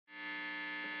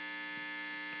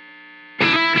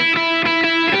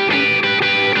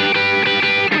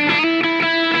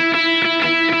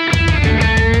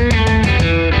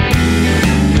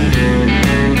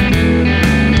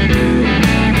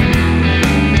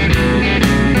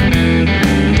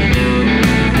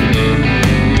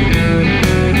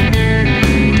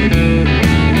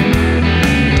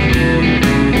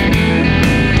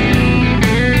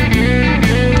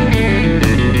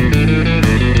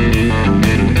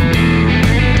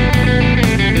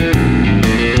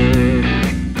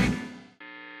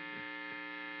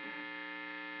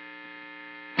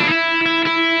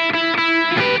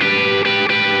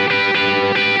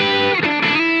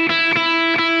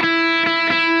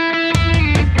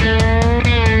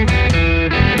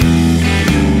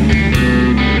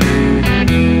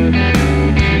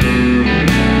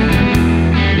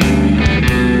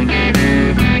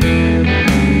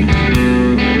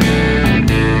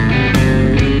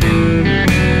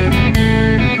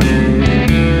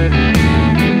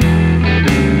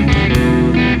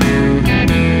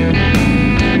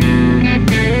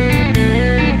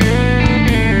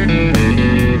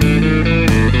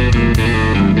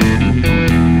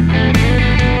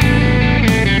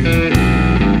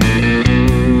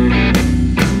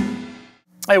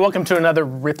Hey, welcome to another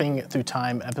Ripping Through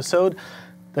Time episode.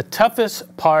 The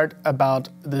toughest part about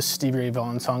this Stevie Ray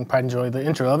Vaughan song, Pride and Joy, the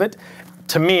intro of it,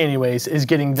 to me anyways, is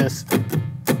getting this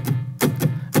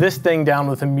thing down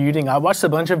with the muting. I watched a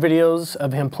bunch of videos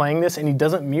of him playing this and he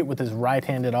doesn't mute with his right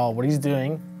hand at all. What he's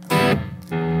doing is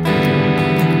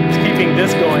keeping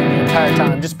this going the entire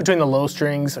time, just between the low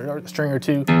strings, or a string or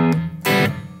two,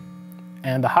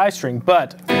 and the high string.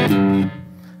 But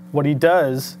what he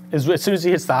does is as soon as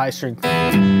he hits the high string,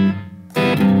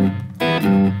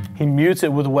 he mutes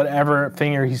it with whatever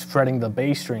finger he's fretting the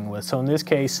bass string with. So in this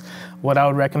case, what I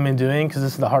would recommend doing, because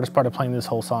this is the hardest part of playing this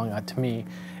whole song to me,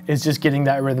 is just getting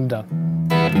that rhythm done.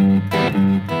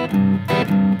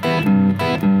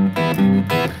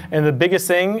 And the biggest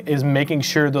thing is making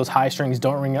sure those high strings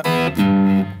don't ring up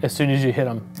as soon as you hit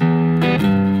them.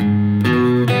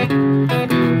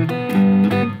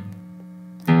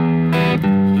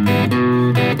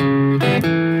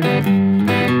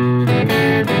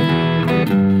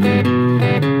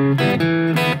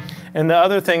 And the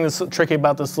other thing that's tricky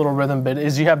about this little rhythm bit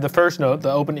is you have the first note,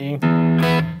 the open E,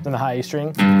 then the high E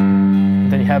string.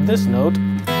 Then you have this note,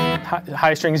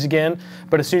 high strings again,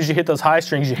 but as soon as you hit those high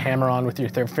strings, you hammer on with your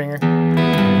third finger.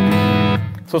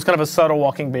 So it's kind of a subtle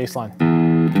walking bass line.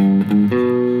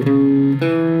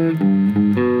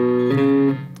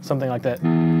 Something like that.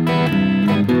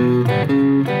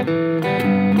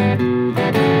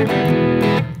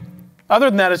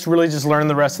 Other than that, it's really just learn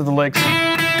the rest of the licks.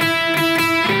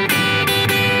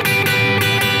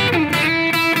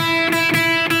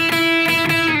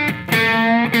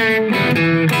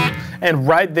 And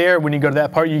right there, when you go to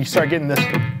that part, you start getting that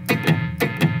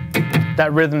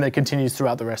rhythm that continues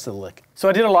throughout the rest of the lick. So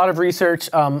I did a lot of research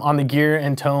on the gear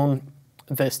and tone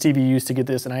that Stevie used to get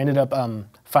this, and I ended up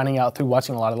finding out through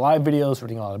watching a lot of live videos,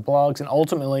 reading a lot of blogs, and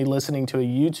ultimately listening to a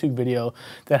YouTube video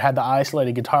that had the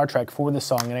isolated guitar track for this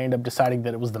song, and I ended up deciding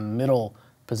that it was the middle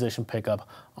position pickup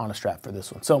on a Strat for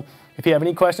this one. So if you have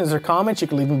any questions or comments, you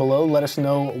can leave them below. Let us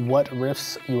know what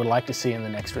riffs you would like to see in the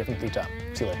next Riffing Through Time.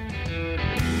 See you later.